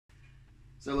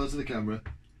Say hello to the camera.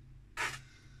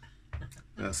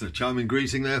 That's a charming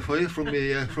greeting there for you from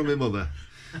my mother.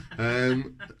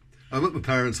 I'm at my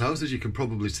parents' house, as you can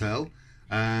probably tell,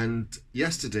 and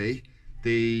yesterday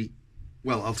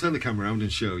I'll turn the camera around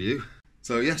and show you.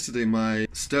 So yesterday my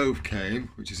stove came,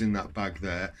 which is in that bag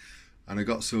there, and I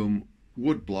got some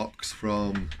wood blocks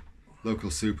from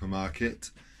local supermarket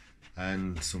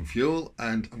and some fuel,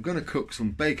 and I'm going to cook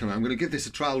some bacon. I'm going to give this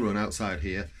a trial run outside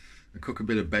here and cook a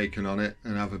bit of bacon on it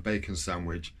and have a bacon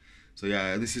sandwich. So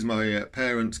yeah, this is my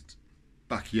parents'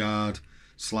 backyard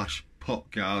 / pot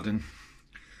garden,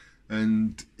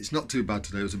 and it's not too bad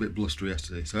today. It was a bit blustery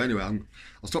yesterday. So anyway, I'll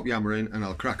stop yammering and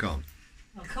I'll crack on.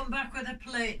 I'll come back with a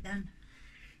plate then.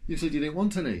 You said you didn't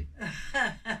want any.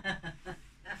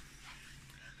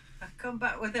 I'll come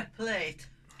back with a plate.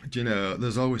 Do you know,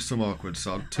 there's always some awkward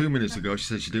sod. 2 minutes ago she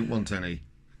said she didn't want any.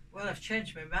 Well, I've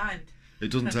changed my mind. It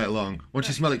doesn't take long. Once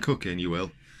you smell it cooking, you will.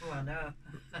 Oh, I know.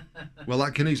 Well,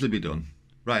 that can easily be done.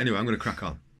 Right, anyway, I'm going to crack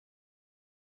on.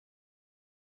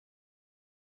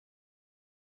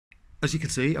 As you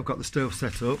can see, I've got the stove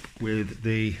set up with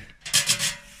the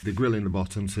grill in the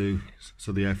bottom so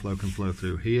the airflow can flow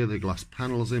through here. The glass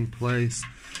panels in place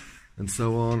and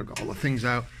so on. I've got all the things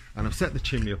out and I've set the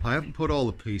chimney up. I haven't put all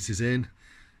the pieces in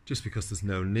just because there's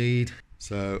no need.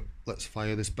 So let's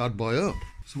fire this bad boy up.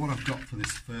 So what I've got for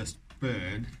this first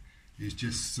burn is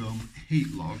just some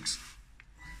heat logs,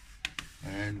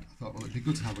 and I thought, well, it'd be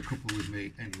good to have a couple with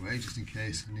me anyway, just in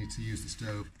case I need to use the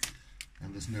stove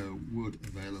and there's no wood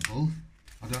available.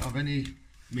 I don't have any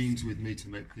means with me to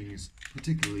make things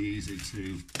particularly easy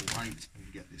to light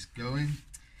and get this going,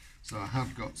 so I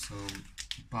have got some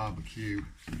barbecue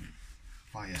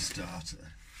fire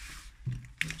starter,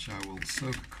 which I will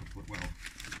soak a couple of, well,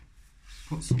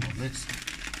 put some on this.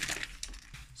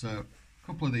 So a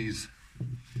couple of these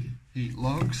heat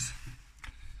logs,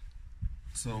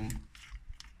 some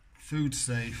food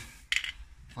safe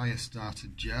fire starter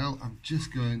gel. I'm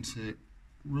just going to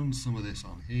run some of this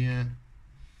on here.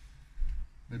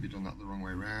 Maybe done that the wrong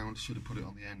way around. Should have put it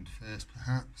on the end first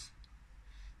perhaps.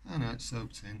 Oh no, it's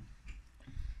soaked in.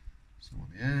 Some on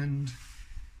the end.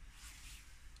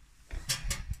 Put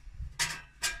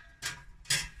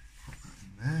that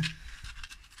in there.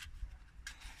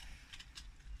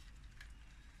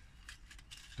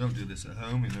 Don't do this at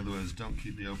home, in other words, don't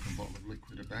keep the open bottle of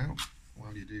liquid about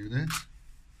while you do this.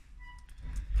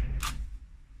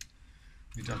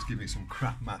 My dad's giving me some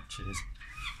crap matches.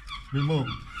 My mum,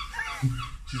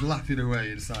 she's laughing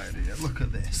away inside here. Look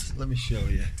at this, let me show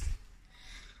you.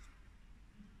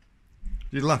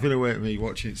 She's laughing away at me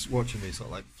watching me sort of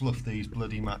like fluff these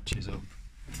bloody matches up.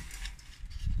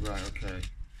 Right, okay.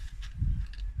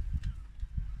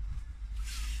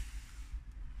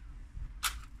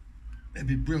 It'd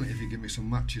be brilliant if you give me some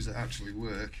matches that actually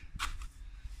work.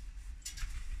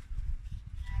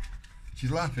 She's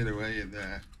laughing away in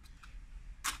there.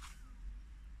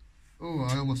 Oh,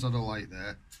 I almost had a light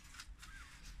there.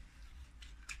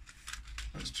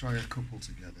 Let's try a couple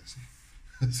together.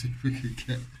 Let's see if we can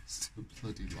get this to a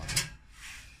bloody light.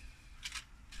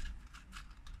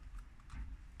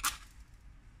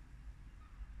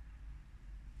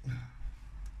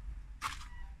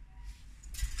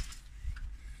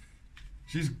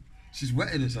 She's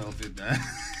wetting herself in there.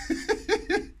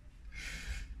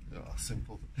 Oh,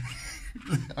 simple.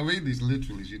 I mean this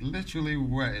literally, she's literally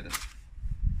wetting it.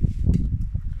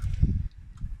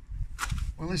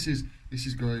 Well, this is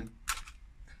going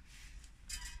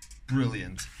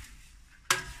brilliant.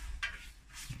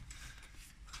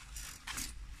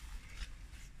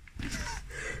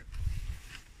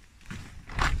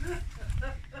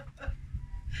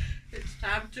 It's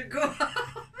time to go.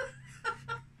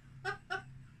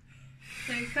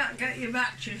 So you can't get your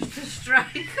matches to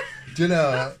strike. Do you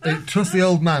know, trust the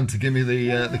old man to give me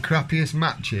the crappiest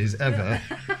matches ever.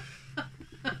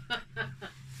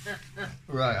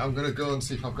 Right, I'm going to go and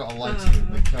see if I've got a lighter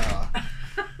in the car.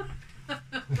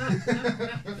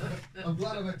 I'm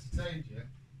glad I've entertained you.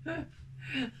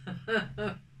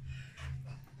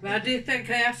 Why do you think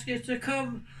I asked you to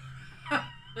come?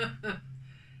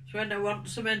 It's when I want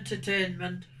some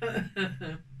entertainment.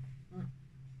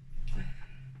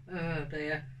 Oh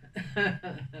dear.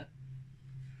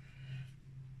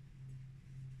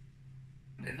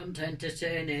 If I'm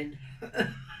entertaining,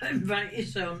 invite your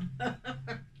son. Are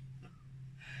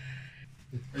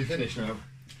you finished now?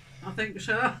 I think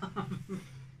so.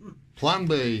 Plan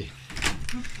B.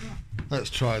 Let's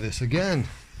try this again.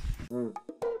 Well,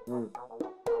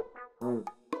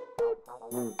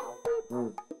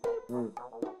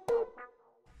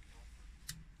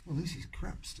 this is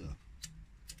crap stuff.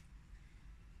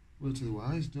 Word to the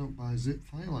wise, don't buy zip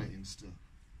firelighting stuff.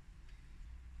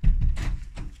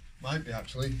 Might be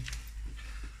actually.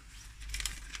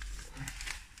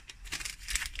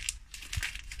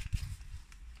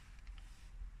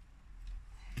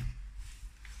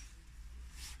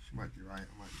 She might be right.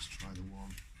 I might just try the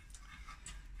one.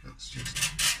 Let's just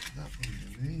put that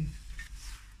underneath.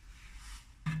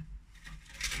 Lay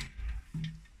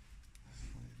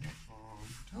that on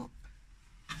top.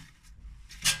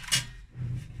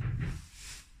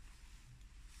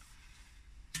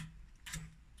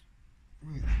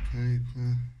 Right, the paper.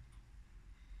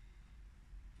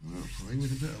 Hopefully,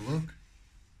 with a bit of luck.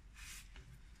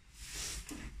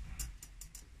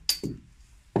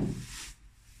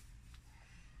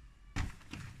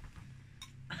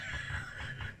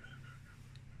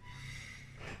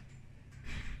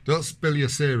 Don't spill your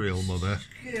cereal, Mother.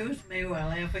 Excuse me while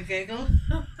I have a giggle.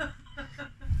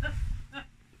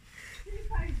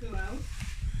 If I go out.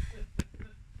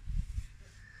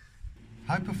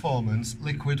 High performance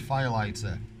liquid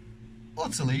firelighter.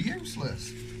 Utterly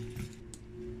useless.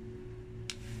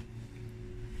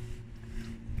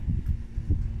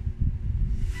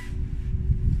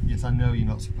 Yes, I know you're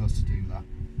not supposed to do that.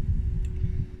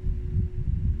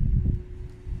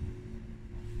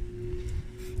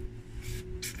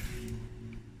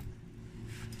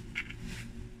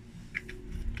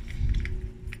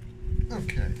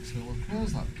 Okay, so we'll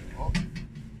close that door.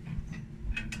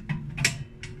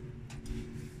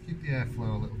 Keep the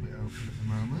airflow a little bit open at the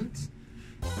moment.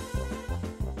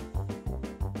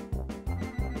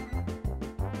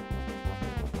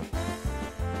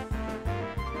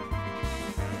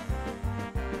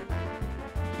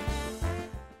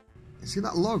 You see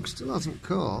that log still hasn't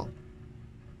caught?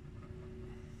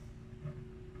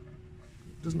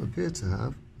 It doesn't appear to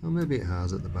have. Oh, maybe it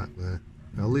has at the back there.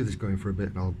 I'll leave this going for a bit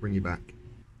and I'll bring you back.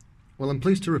 Well, I'm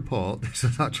pleased to report this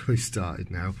has actually started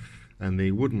now, and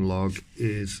the wooden log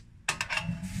is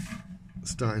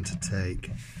starting to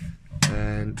take,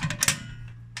 and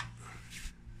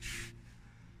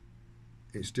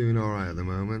it's doing alright at the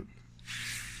moment.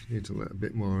 Need to let a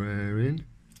bit more air in.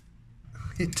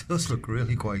 It does look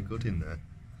really quite good in there,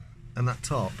 and that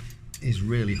top is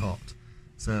really hot,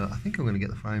 so I think I'm going to get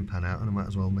the frying pan out and I might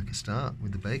as well make a start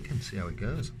with the bacon, see how it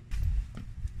goes.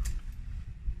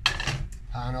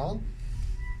 Pan on.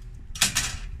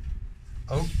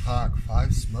 Oak Park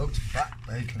 5 smoked back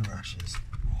bacon rashers.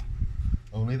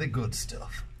 Only the good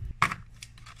stuff.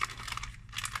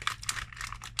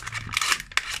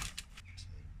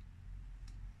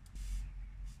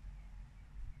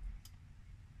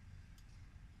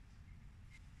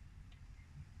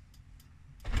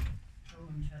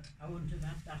 I wouldn't have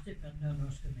had that if I'd known I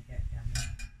was going to get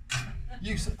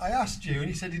camera. I asked you and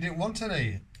you said you didn't want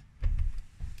any.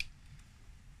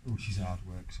 Oh, she's hard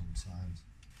work sometimes.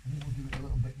 I think we'll give it a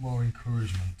little bit more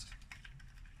encouragement.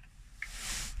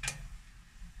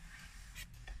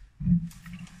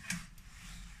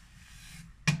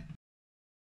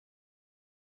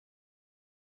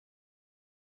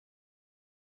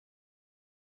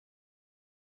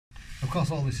 Of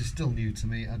course, all this is still new to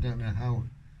me. I don't know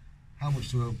how much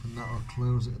to open that or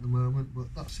close it at the moment,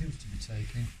 but that seems to be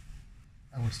taking.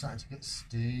 And we're starting to get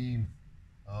steam.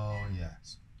 Oh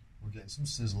yes, we're getting some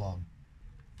sizzle on.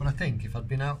 But I think if I'd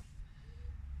been out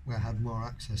where I had more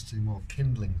access to more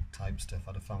kindling type stuff,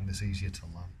 I'd have found this easier to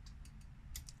light.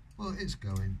 Well, it's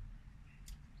going.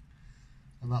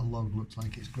 And that log looks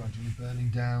like it's gradually burning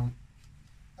down,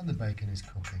 and the bacon is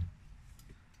cooking.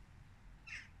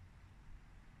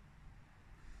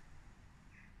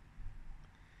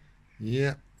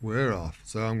 Yeah, we're off.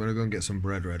 So I'm going to go and get some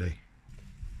bread ready.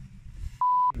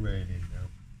 Raining now.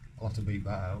 I'll have to beat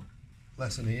that out.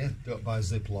 Lesson here, don't buy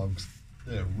zip logs.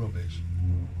 They're rubbish.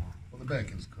 Well, the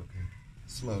bacon's cooking.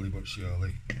 Slowly but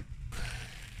surely.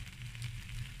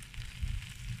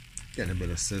 Getting a bit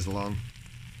of sizzle on.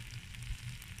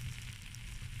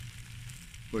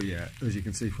 But yeah, as you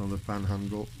can see from the fan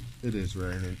handle, it is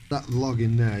raining. That log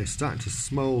in there is starting to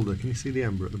smoulder. Can you see the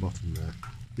ember at the bottom there?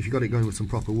 If you got it going with some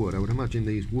proper wood, I would imagine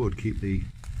these would keep the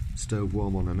stove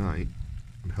warm on a night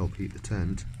and help heat the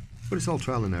tent. But it's all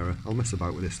trial and error. I'll mess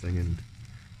about with this thing and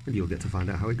you'll get to find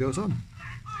out how it goes on.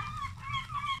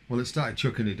 Well, it started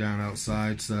chucking it down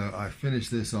outside, so I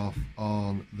finished this off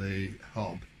on the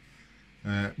hob,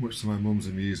 much to my mum's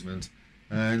amusement.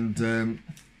 And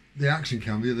the action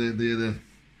camera, the other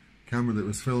camera that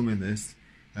was filming this,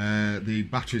 the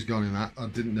battery's gone in that. I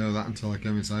didn't know that until I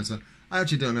came inside, so I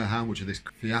actually don't know how much of this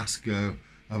fiasco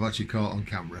I've actually caught on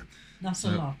camera. Not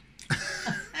a lot.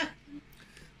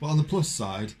 But on the plus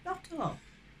side, Not a lot.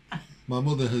 my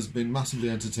mother has been massively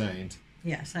entertained.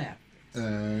 Yes, I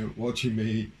have. Watching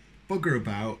me bugger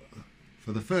about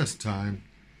for the first time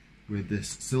with this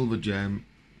Silver Gem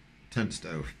tent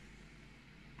stove.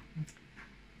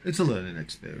 It's a learning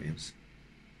experience.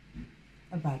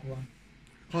 A bad one.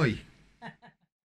 Oi.